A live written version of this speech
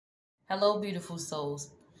Hello, beautiful souls.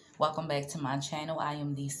 Welcome back to my channel. I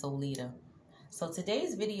am the Soul Leader. So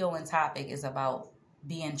today's video and topic is about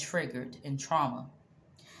being triggered in trauma.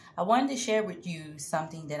 I wanted to share with you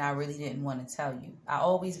something that I really didn't want to tell you. I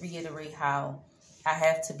always reiterate how I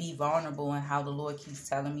have to be vulnerable and how the Lord keeps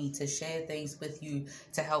telling me to share things with you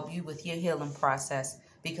to help you with your healing process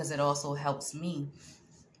because it also helps me.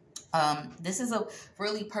 This is a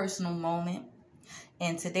really personal moment.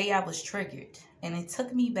 And today I was triggered, and it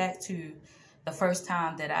took me back to the first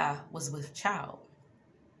time that I was with child.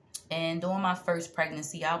 And during my first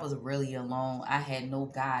pregnancy, I was really alone. I had no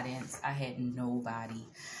guidance. I had nobody.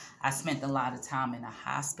 I spent a lot of time in the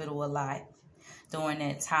hospital a lot. During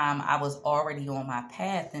that time, I was already on my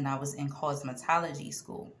path, and I was in cosmetology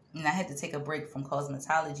school. And I had to take a break from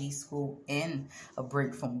cosmetology school and a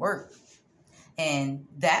break from work. And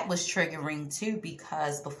that was triggering too,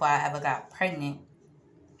 because before I ever got pregnant,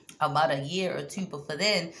 about a year or two before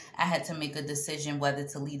then, I had to make a decision whether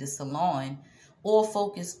to lead a salon or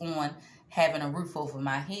focus on having a roof over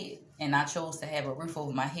my head. And I chose to have a roof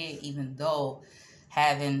over my head, even though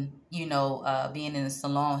having, being in a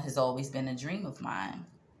salon has always been a dream of mine.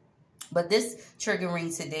 But this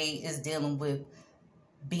triggering today is dealing with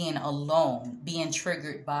being alone, being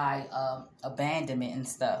triggered by abandonment and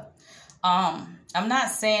stuff. I'm not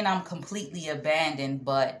saying I'm completely abandoned,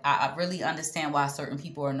 but I really understand why certain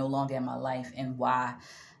people are no longer in my life and why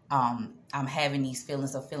I'm having these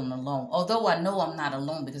feelings of feeling alone. Although I know I'm not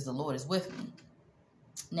alone because the Lord is with me.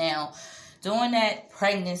 Now, during that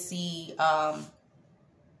pregnancy,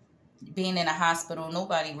 being in a hospital,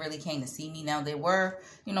 nobody really came to see me. Now, there were,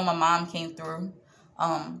 my mom came through.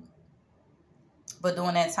 But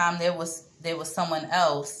during that time, there was someone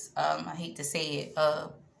else, I hate to say it,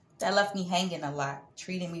 that left me hanging a lot,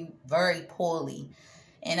 treating me very poorly.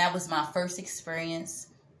 And that was my first experience,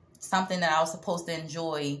 something that I was supposed to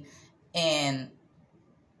enjoy. And,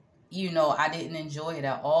 I didn't enjoy it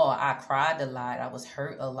at all. I cried a lot. I was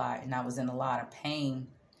hurt a lot. And I was in a lot of pain.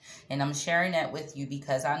 And I'm sharing that with you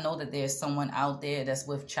because I know that there's someone out there that's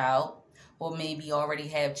with child or maybe already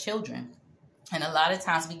have children. And a lot of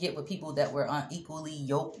times we get with people that we're unequally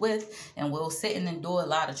yoked with, and we'll sit and endure a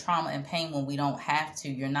lot of trauma and pain when we don't have to.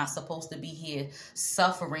 You're not supposed to be here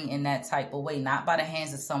suffering in that type of way, not by the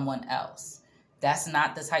hands of someone else. That's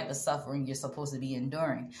not the type of suffering you're supposed to be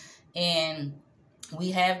enduring. And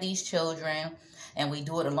we have these children, and we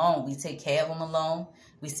do it alone. We take care of them alone.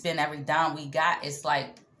 We spend every dime we got. It's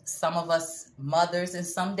like some of us mothers and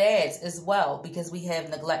some dads as well, because we have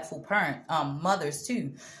neglectful mothers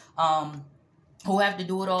too. Who have to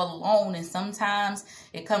do it all alone. And sometimes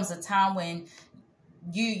it comes a time when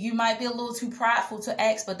you might be a little too prideful to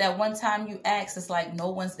ask, but that one time you ask, it's like no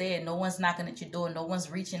one's there, no one's knocking at your door, no one's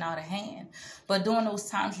reaching out a hand. But during those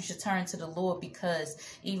times, you should turn to the Lord, because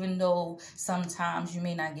even though sometimes you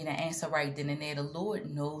may not get an answer right then and there, the Lord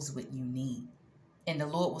knows what you need, and the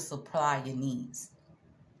Lord will supply your needs.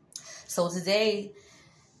 So today,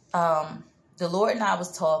 the Lord and I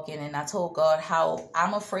was talking, and I told God how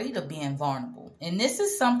I'm afraid of being vulnerable. And this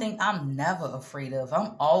is something I'm never afraid of.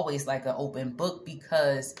 I'm always like an open book,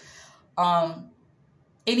 because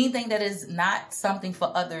anything that is not something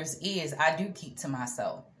for others I do keep to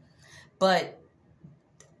myself. But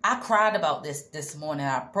I cried about this morning.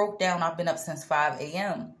 I broke down. I've been up since 5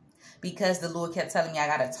 a.m. because the Lord kept telling me I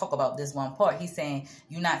got to talk about this one part. He's saying,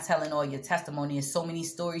 you're not telling all your testimony. There's so many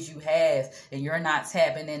stories you have, and you're not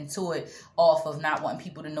tapping into it off of not wanting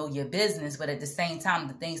people to know your business. But at the same time,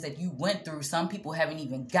 the things that you went through, some people haven't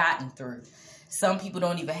even gotten through. Some people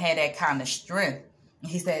don't even have that kind of strength.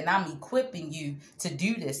 He said, and I'm equipping you to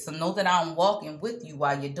do this. So know that I'm walking with you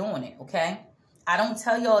while you're doing it, okay? I don't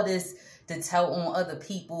tell y'all this to tell on other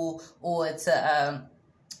people or to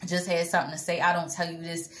just had something to say. I don't tell you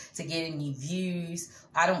this to get any views.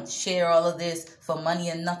 I don't share all of this for money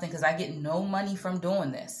or nothing, because I get no money from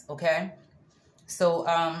doing this, okay? So,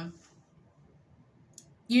 I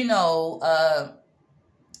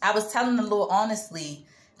was telling the Lord honestly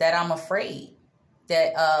that I'm afraid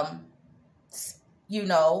that,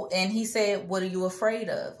 and he said, what are you afraid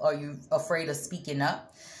of? Are you afraid of speaking up?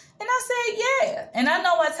 And I said, yeah. And I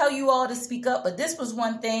know I tell you all to speak up, but this was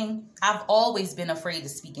one thing I've always been afraid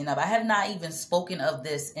of speaking up. I have not even spoken of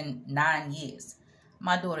this in 9 years.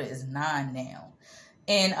 My daughter is 9 now.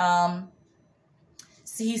 And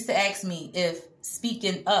he used to ask me if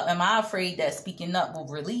speaking up, am I afraid that speaking up will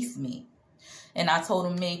release me? And I told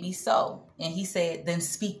him maybe so. And he said, then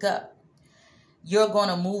speak up. You're going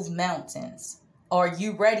to move mountains. Are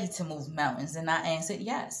you ready to move mountains? And I answered,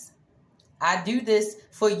 yes. I do this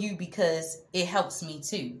for you because it helps me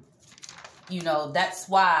too. That's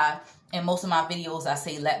why In most of my videos, I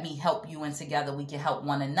say, let me help you, and together we can help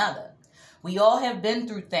one another. We all have been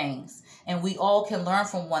through things, and we all can learn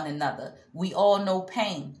from one another. We all know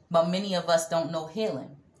pain, but many of us don't know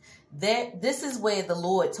healing. This is where the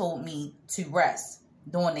Lord told me to rest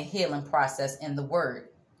during the healing process in the Word.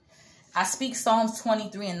 I speak Psalms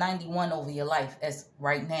 23 and 91 over your life as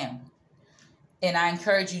right now. And I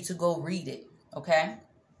encourage you to go read it, okay?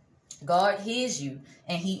 God hears you,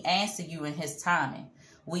 and he answers you in his timing.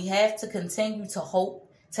 We have to continue to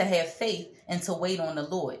hope, to have faith, and to wait on the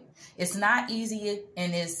Lord. It's not easier,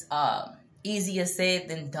 and it's easier said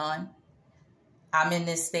than done. I'm in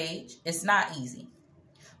this stage. It's not easy.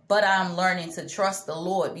 But I'm learning to trust the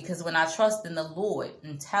Lord, because when I trust in the Lord,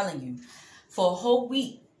 I'm telling you, for a whole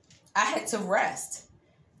week, I had to rest.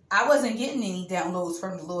 I wasn't getting any downloads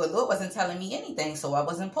from the Lord. The Lord wasn't telling me anything, so I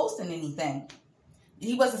wasn't posting anything.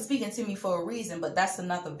 He wasn't speaking to me for a reason, but that's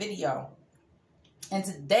another video. And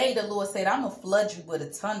today the Lord said, I'm going to flood you with a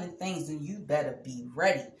ton of things, and you better be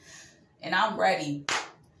ready. And I'm ready,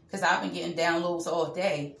 because I've been getting downloads all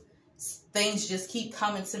day. Things just keep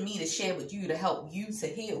coming to me to share with you, to help you to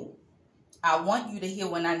heal. I want you to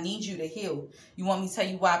heal, and I need you to heal. You want me to tell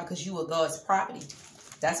you why? Because you are God's property.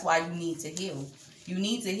 That's why you need to heal. You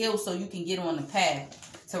need to heal so you can get on the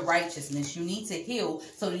path to righteousness. You need to heal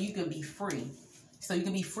so that you can be free. So you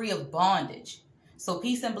can be free of bondage. So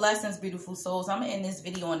peace and blessings, beautiful souls. I'm going to end this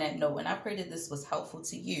video on that note, and I pray that this was helpful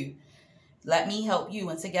to you. Let me help you,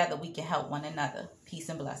 and together we can help one another. Peace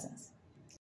and blessings.